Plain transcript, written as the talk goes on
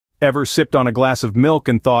Ever sipped on a glass of milk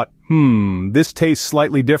and thought, this tastes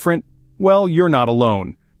slightly different? Well, you're not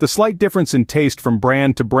alone. The slight difference in taste from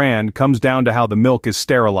brand to brand comes down to how the milk is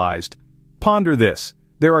sterilized. Ponder this.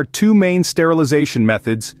 There are two main sterilization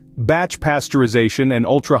methods: batch pasteurization and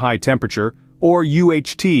ultra-high temperature, or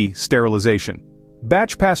UHT sterilization.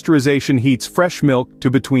 Batch pasteurization heats fresh milk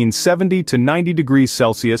to between 70 to 90 degrees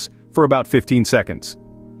Celsius for about 15 seconds.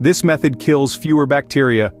 This method kills fewer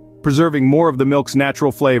bacteria, preserving more of the milk's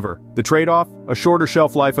natural flavor. The trade-off? A shorter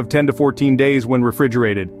shelf life of 10 to 14 days when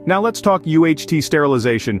refrigerated. Now let's talk UHT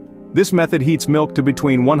sterilization. This method heats milk to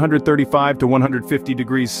between 135 to 150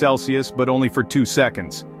 degrees Celsius, but only for 2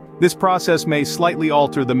 seconds. This process may slightly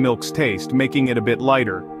alter the milk's taste, making it a bit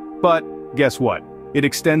lighter. But, guess what? It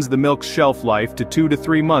extends the milk's shelf life to 2 to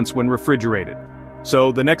 3 months when refrigerated.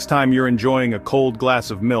 So, the next time you're enjoying a cold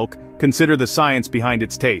glass of milk, consider the science behind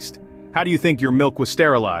its taste. How do you think your milk was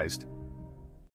sterilized?